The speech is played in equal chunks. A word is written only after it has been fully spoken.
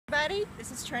everybody.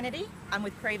 This is Trinity. I'm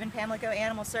with Craven Pamlico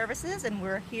Animal Services, and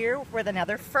we're here with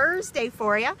another Fursday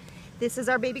for you. This is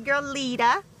our baby girl,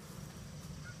 Leda.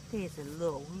 There's a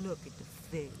little look at the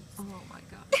face. Oh my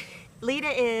God. Leda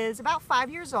is about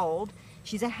 5 years old.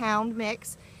 She's a hound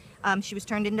mix. She was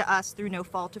turned into us through no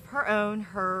fault of her own.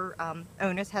 Her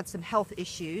owners had some health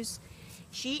issues.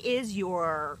 She is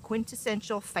your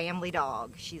quintessential family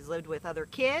dog. She's lived with other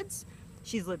kids.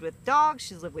 She's lived with dogs,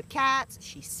 she's lived with cats,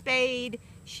 she's spayed,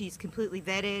 she's completely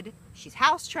vetted, she's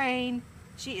house trained,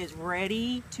 she is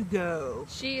ready to go.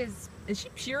 Is she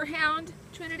pure hound,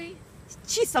 Trinity?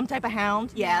 She's some type of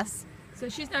hound, yes. So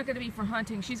she's not going to be for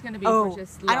hunting, she's going to be for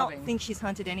just loving. I don't think she's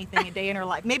hunted anything a day in her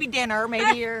life. Maybe dinner,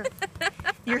 maybe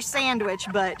your sandwich,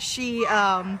 but she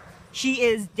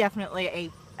is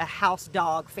definitely a house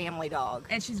dog, family dog.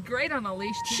 And she's great on a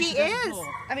leash too. She is.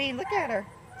 I mean, look at her.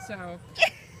 So,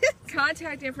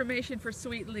 contact information for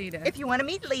sweet Leda. If you want to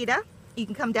meet Leda, you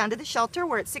can come down to the shelter.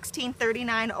 We're at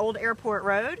 1639 Old Airport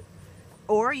Road,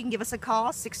 or you can give us a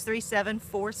call,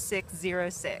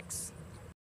 637-4606.